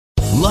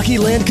Lucky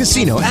Land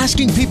Casino,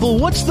 asking people,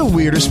 what's the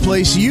weirdest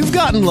place you've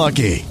gotten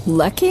lucky?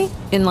 Lucky?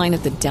 In line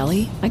at the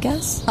deli, I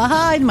guess?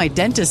 Aha, in my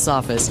dentist's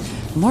office.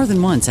 More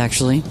than once,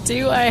 actually.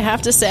 Do I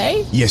have to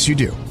say? Yes, you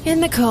do. In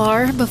the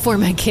car before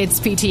my kids'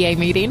 PTA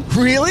meeting.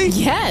 Really?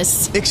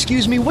 Yes.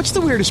 Excuse me, what's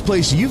the weirdest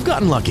place you've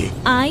gotten lucky?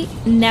 I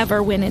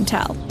never win and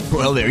tell.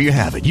 Well, there you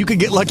have it. You can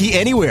get lucky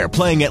anywhere,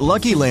 playing at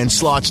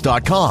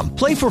LuckyLandSlots.com.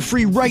 Play for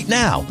free right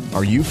now.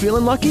 Are you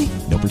feeling lucky?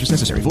 No purchase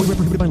necessary. Void where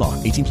prohibited by law.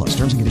 18 plus.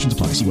 Terms and conditions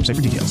apply. See website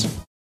for details.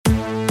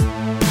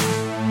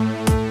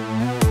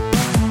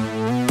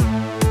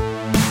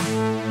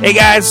 Hey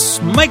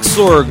guys, Mike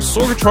Sorg,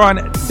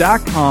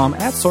 Sorgatron.com,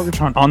 at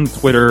Sorgatron on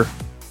Twitter.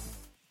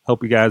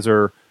 Hope you guys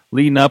are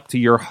leading up to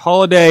your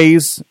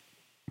holidays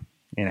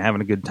and having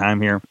a good time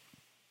here.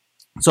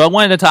 So I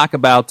wanted to talk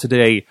about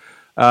today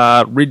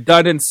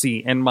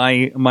redundancy and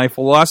my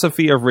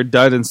philosophy of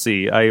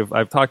redundancy.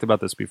 I've talked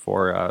about this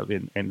before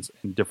in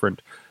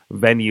different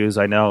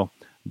venues, I know.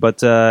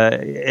 But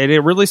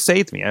it really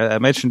saved me. I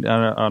mentioned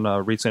on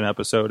a recent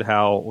episode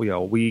how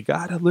we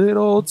got a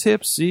little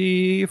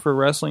tipsy for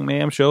Wrestling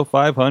Mayhem Show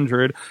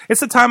 500. It's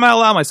the time I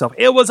allow myself.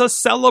 It was a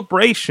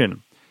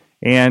celebration,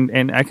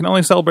 and I can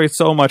only celebrate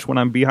so much when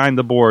I'm behind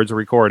the boards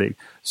recording.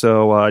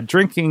 So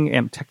drinking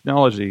and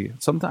technology,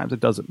 sometimes it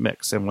doesn't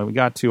mix. And when we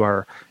got to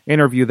our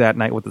interview that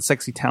night with the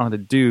sexy,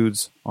 talented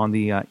dudes on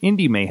the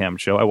Indie Mayhem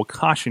Show, I will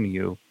caution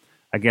you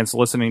against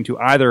listening to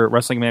either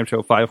Wrestling Mayhem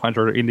Show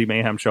 500 or Indie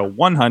Mayhem Show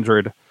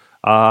 100.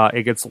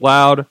 It gets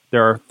loud.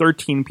 There are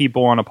 13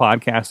 people on a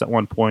podcast at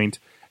one point,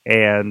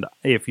 and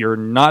if you're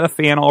not a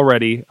fan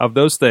already of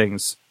those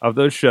things, of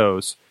those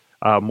shows,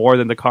 more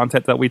than the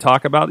content that we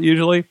talk about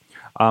usually,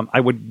 I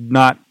would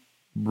not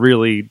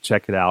really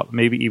check it out.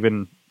 Maybe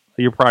even,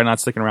 you're probably not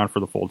sticking around for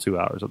the full 2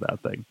 hours of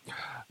that thing.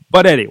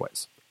 But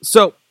anyways,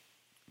 so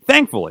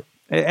thankfully,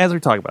 as we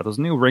talk about those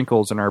new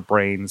wrinkles in our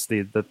brains,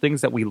 the things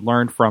that we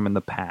learned from in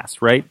the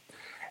past, right?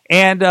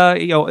 And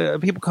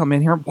people come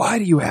in here. Why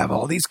do you have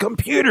all these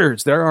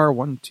computers? There are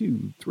 1,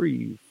 2,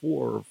 3,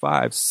 4,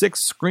 5, 6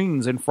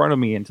 screens in front of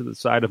me and to the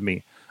side of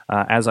me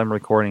as I'm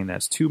recording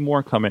this. 2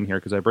 more come in here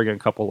because I bring in a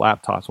couple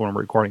laptops when I'm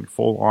recording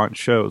full-on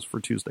shows for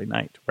Tuesday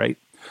night, right?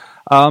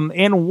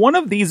 And one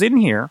of these in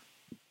here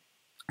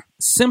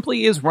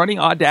simply is running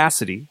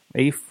Audacity,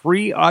 a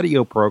free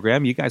audio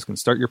program. You guys can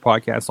start your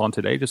podcast on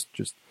today.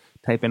 Just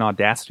type in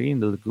Audacity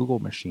into the Google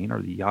machine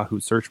or the Yahoo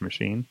search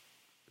machine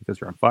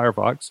because you're on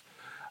Firefox,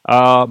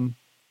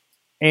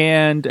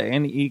 and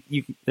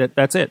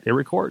that's it. It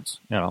records.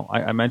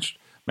 I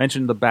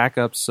mentioned the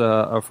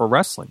backups for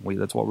wrestling.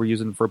 That's what we're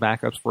using for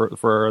backups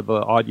for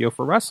the audio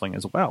for wrestling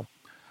as well.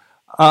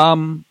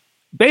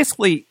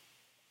 Basically,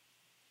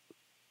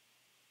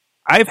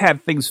 I've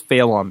had things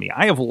fail on me.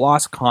 I have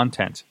lost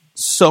content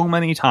so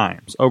many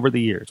times over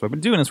the years. I've been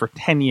doing this for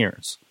 10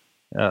 years,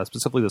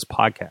 specifically this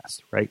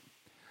podcast, right?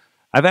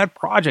 I've had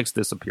projects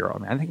disappear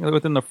on me. I think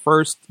within the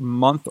first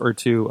month or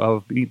two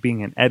of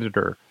being an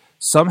editor,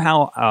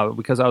 somehow,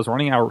 because I was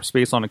running out of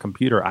space on a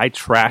computer, I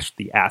trashed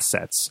the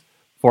assets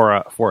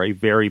for a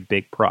very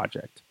big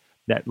project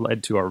that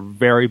led to a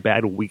very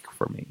bad week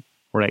for me,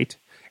 right?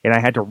 And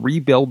I had to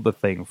rebuild the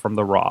thing from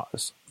the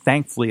raws.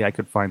 Thankfully, I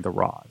could find the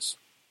raws.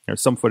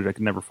 There's some footage I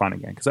could never find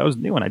again because I was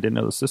new and I didn't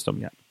know the system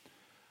yet.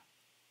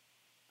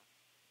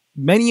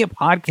 Many a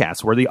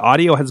podcast where the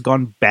audio has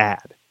gone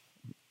bad,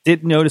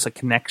 didn't notice a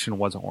connection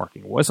wasn't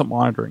working, wasn't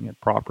monitoring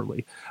it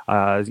properly.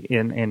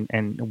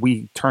 And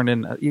we turned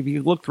in, if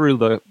you look through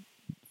the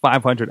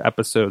 500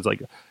 episodes,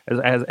 like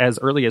as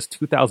early as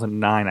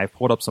 2009, I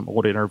pulled up some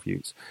old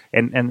interviews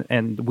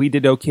and we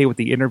did okay with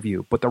the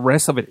interview, but the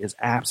rest of it is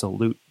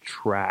absolute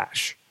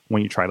trash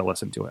when you try to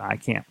listen to it.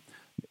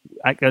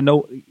 I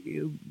know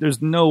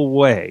there's no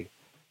way,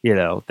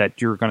 that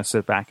you're going to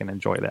sit back and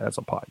enjoy that as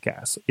a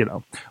podcast.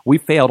 We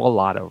failed a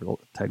lot over the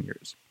 10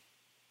 years.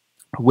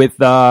 With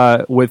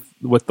the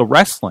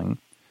wrestling,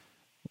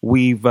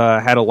 we've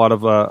had a lot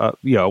of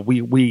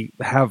we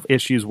have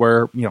issues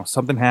where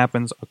something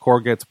happens, a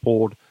cord gets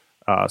pulled,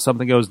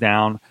 something goes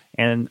down,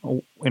 and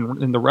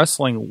in the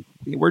wrestling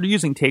we're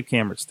using tape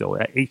cameras still,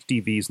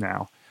 HDVs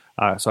now,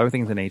 so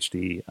everything's in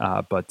HD,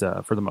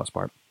 but for the most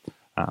part,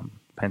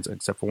 depends.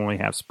 Except for when we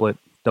have split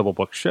double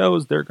book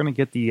shows, they're going to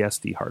get the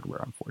SD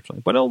hardware,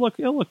 unfortunately, but it'll look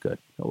good.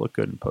 It'll look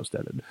good in post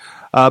edited.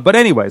 But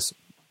anyways.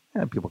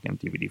 Yeah, people get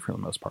DVD for the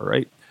most part,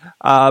 right?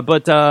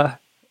 But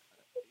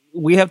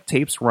we have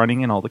tapes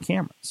running in all the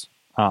cameras.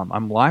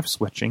 I'm live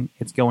switching.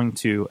 It's going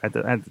to, at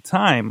the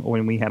time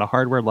when we had a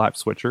hardware live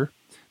switcher,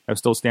 I was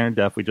still standard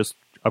def. We just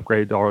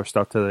upgraded all our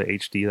stuff to the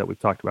HD that we've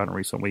talked about in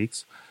recent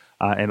weeks,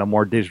 and a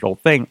more digital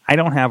thing. I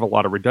don't have a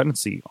lot of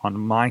redundancy on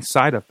my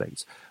side of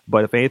things.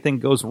 But if anything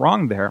goes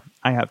wrong there,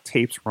 I have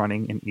tapes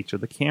running in each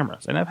of the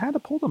cameras. And I've had to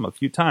pull them a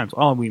few times.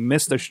 Oh, we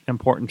missed an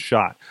important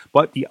shot.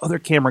 But the other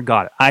camera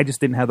got it. I just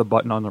didn't have the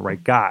button on the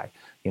right guy.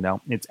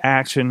 It's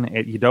action.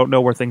 You don't know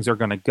where things are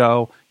going to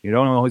go. You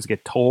don't always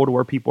get told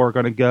where people are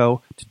going to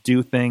go to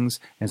do things.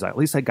 And so at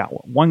least I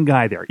got one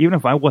guy there. Even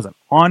if I wasn't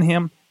on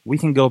him, we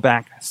can go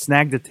back,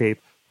 snag the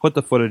tape, put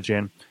the footage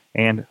in,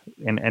 and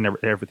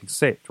everything's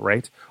saved,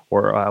 right?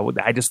 Or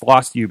I just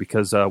lost you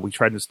because we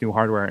tried this new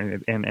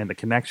hardware and the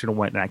connection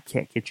went and I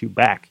can't get you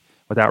back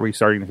without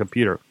restarting the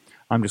computer.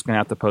 I'm just going to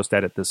have to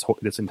post-edit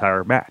this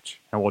entire match,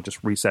 and we'll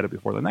just reset it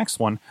before the next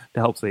one to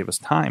help save us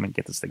time and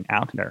get this thing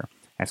out there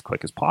as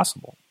quick as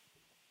possible.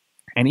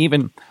 And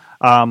even,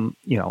 now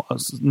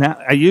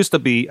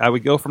I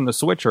would go from the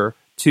switcher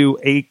to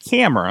a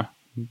camera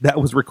that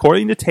was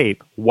recording the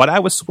tape, what I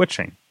was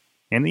switching,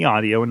 and the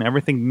audio and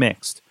everything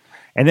mixed.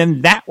 And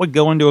then that would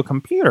go into a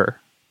computer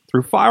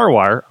through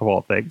FireWire, of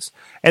all things,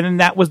 and then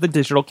that was the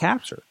digital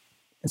capture.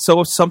 And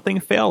so if something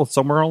failed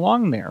somewhere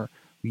along there,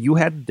 you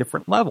had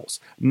different levels.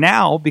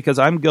 Now, because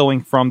I'm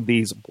going from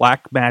these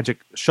black magic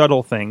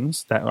shuttle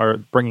things that are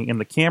bringing in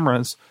the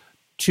cameras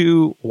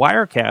to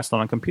Wirecast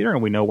on a computer,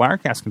 and we know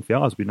Wirecast can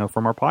fail, as we know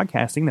from our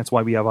podcasting. That's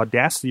why we have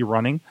Audacity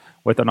running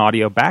with an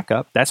audio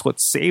backup. That's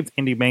what saved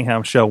Indie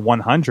Mayhem Show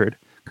 100,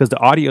 because the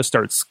audio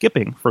started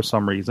skipping for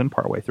some reason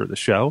partway through the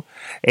show.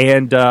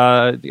 And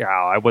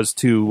I was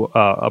too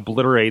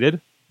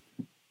obliterated,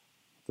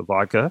 the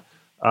vodka,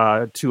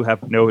 to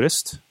have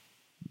noticed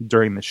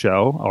during the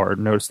show, or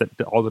noticed that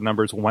all the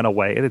numbers went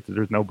away, that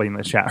there's nobody in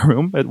the chat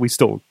room, but we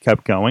still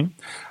kept going.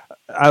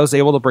 I was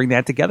able to bring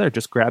that together.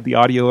 Just grab the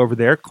audio over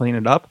there, clean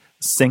it up,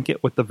 sync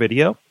it with the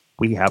video.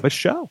 We have a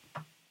show.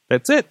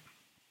 That's it.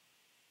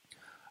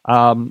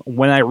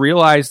 When I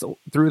realized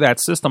through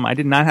that system, I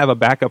did not have a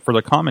backup for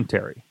the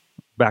commentary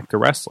back to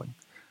wrestling.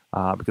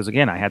 Because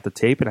again, I had the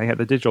tape and I had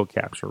the digital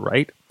capture,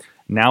 right?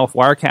 Now, if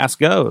Wirecast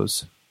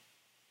goes,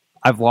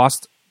 I've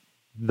lost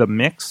the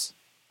mix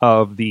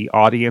of the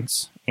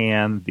audience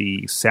and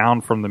the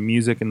sound from the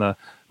music and the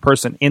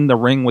person in the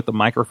ring with the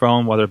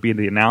microphone, whether it be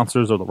the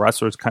announcers or the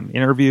wrestlers cutting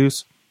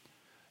interviews,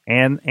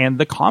 and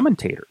the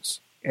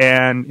commentators.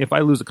 And if I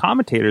lose the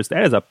commentators,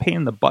 that is a pain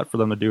in the butt for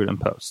them to do it in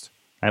post.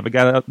 I have a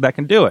guy that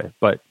can do it,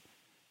 but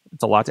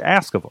it's a lot to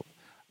ask of them.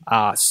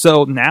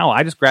 So now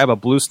I just grab a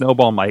blue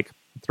snowball mic,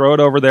 throw it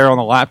over there on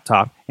the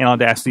laptop, and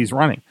Audacity's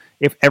running.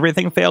 If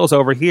everything fails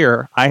over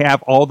here, I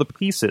have all the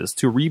pieces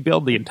to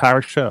rebuild the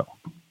entire show.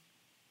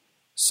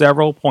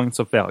 Several points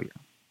of failure.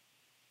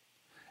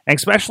 And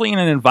especially in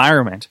an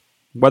environment,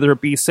 whether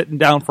it be sitting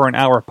down for an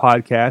hour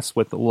podcast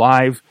with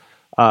live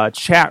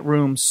chat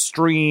room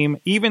stream,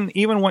 even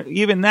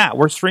that,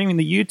 we're streaming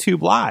the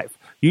YouTube Live.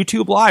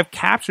 YouTube Live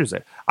captures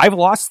it. I've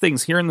lost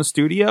things here in the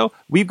studio.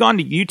 We've gone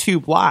to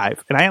YouTube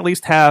Live, and I at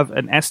least have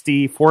an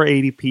SD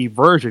 480p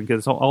version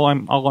because all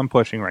I'm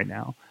pushing right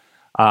now.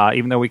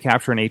 Even though we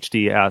capture an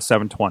HD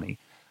 720.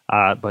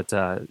 But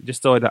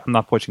just so I'm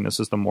not pushing the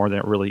system more than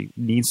it really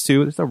needs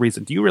to, there's no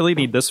reason. Do you really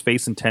need this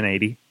face in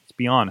 1080? Let's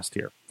be honest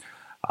here.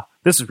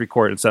 This is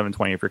recorded in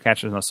 720 if you're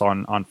catching us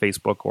on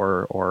Facebook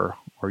or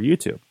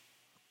YouTube.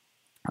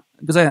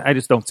 Because I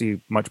just don't see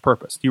much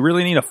purpose. Do you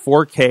really need a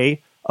 4K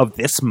of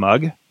this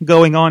mug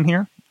going on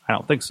here? I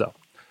don't think so.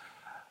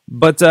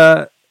 But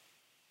I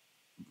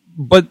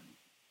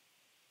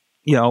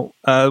got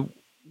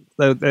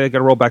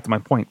to roll back to my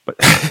point, but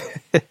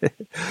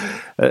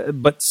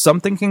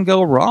something can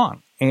go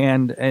wrong,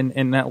 and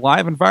in that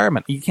live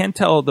environment, you can't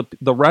tell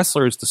the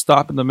wrestlers to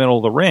stop in the middle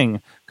of the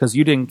ring because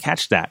you didn't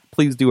catch that.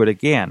 Please do it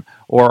again,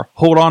 or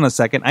hold on a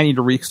second, I need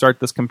to restart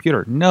this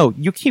computer. No,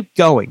 you keep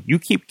going, you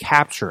keep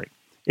capturing.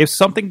 If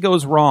something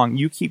goes wrong,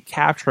 you keep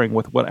capturing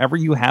with whatever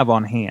you have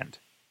on hand.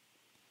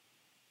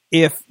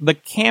 If the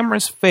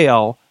cameras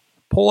fail,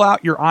 pull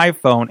out your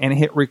iPhone and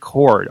hit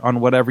record on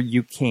whatever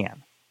you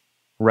can.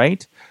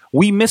 Right?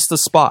 We missed the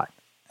spot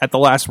at the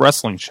last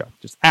wrestling show.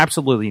 Just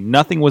absolutely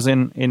nothing was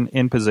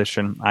in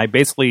position. I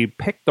basically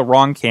picked the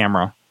wrong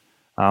camera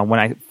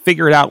when I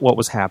figured out what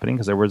was happening,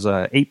 because there was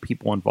 8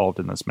 people involved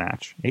in this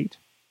match. 8?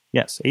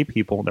 Yes, 8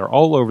 people. They're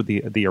all over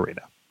the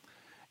arena.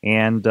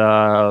 And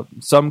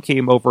some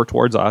came over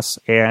towards us,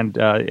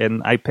 and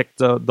I picked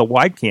the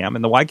wide cam,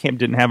 and the wide cam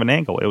didn't have an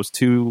angle. It was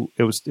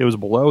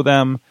below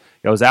them.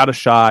 It was out of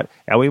shot,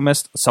 and we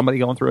missed somebody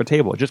going through a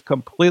table. Just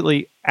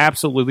completely,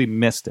 absolutely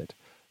missed it.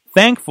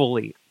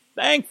 Thankfully,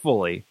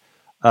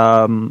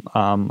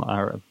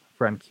 our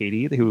friend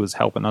Katie, who was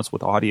helping us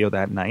with audio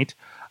that night,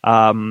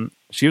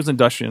 she was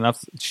industrious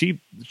enough.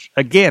 She,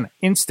 again,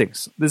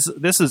 instincts.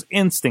 This is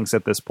instincts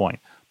at this point.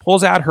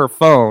 Pulls out her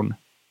phone,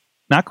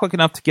 not quick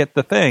enough to get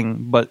the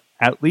thing, but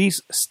at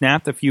least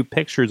snapped a few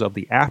pictures of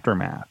the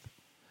aftermath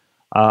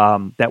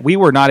that we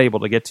were not able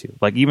to get to.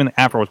 Like, even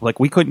afterwards, like,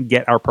 we couldn't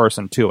get our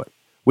person to it.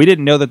 We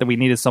didn't know that we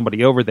needed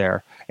somebody over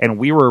there, and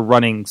we were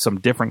running some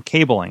different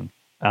cabling.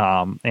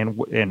 And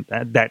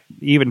that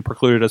even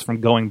precluded us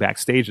from going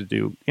backstage to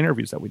do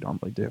interviews that we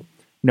normally do.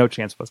 No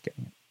chance of us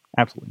getting it.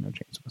 Absolutely no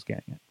chance of us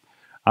getting it.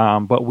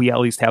 But we at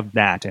least have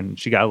that, and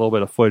she got a little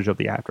bit of footage of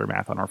the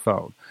aftermath on our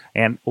phone,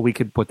 and we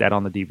could put that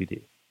on the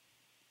DVD.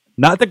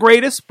 Not the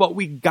greatest, but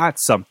we got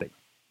something.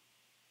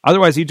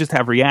 Otherwise, you just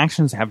have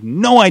reactions, have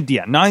no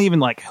idea, not even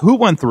like who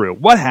went through,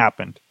 what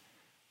happened.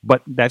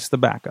 But that's the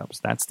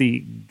backups. That's the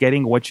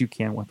getting what you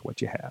can with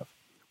what you have.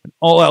 When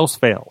all else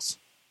fails,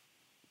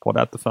 pulled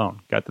out the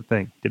phone, got the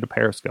thing, did a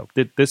Periscope,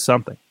 did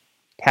something,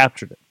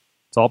 captured it.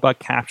 It's all about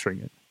capturing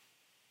it.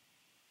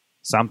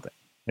 something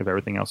if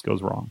everything else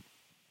goes wrong.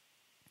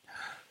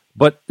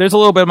 But there's a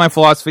little bit of my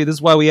philosophy. This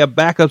is why we have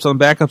backups on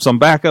backups on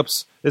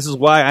backups. This is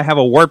why I have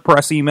a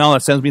WordPress email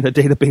that sends me the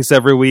database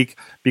every week,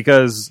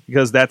 because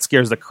that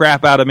scares the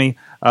crap out of me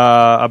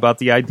about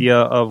the idea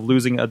of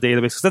losing a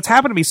database. Because that's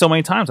happened to me so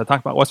many times. I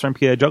talked about Western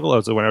PA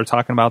Juggalos when I was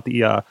talking about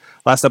the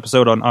last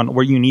episode on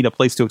where you need a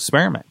place to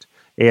experiment.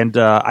 And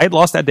I had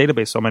lost that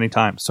database so many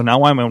times. So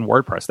now I'm on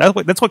WordPress.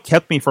 That's what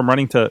kept me from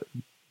running to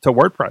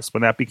WordPress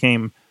when that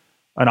became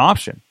an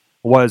option.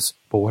 Was,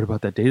 but what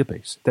about that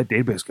database? That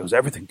database goes,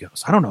 everything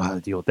goes. I don't know how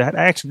to deal with that.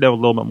 I actually know a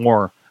little bit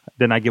more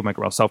than I give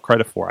myself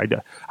credit for.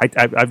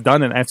 I've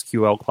done an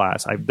SQL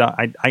class.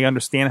 I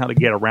understand how to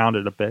get around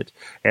it a bit,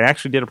 and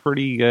actually did a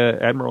pretty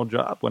admirable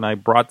job when I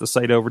brought the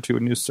site over to a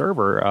new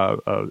server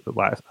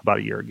about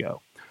a year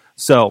ago.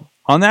 So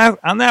on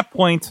that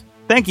point,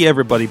 thank you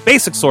everybody.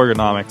 Basic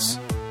Sorganomics.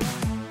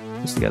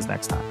 We'll see you guys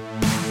next time.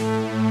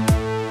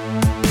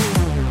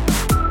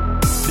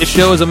 This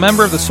show is a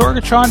member of the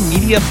Sorgatron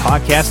Media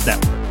Podcast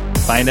Network.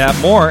 Find out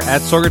more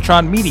at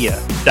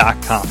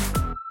sorgatronmedia.com.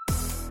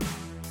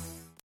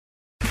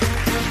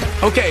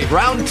 Okay,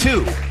 round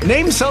 2.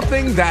 Name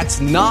something that's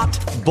not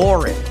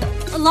boring.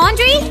 A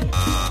laundry?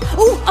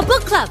 Ooh, a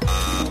book club.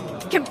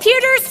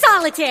 Computer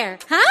solitaire,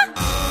 huh?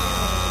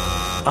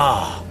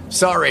 Ah,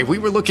 sorry, we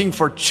were looking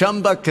for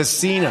Chumba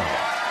Casino.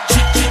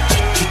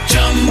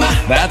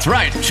 That's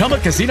right.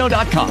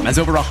 ChumbaCasino.com has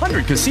over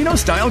 100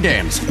 casino-style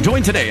games.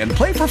 Join today and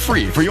play for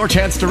free for your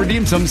chance to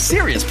redeem some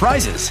serious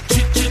prizes.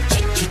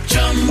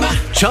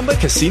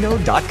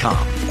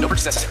 ChumbaCasino.com. No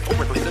purchase necessary. Void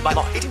where prohibited by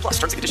law. 18+.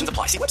 Terms and conditions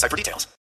apply. See website for details.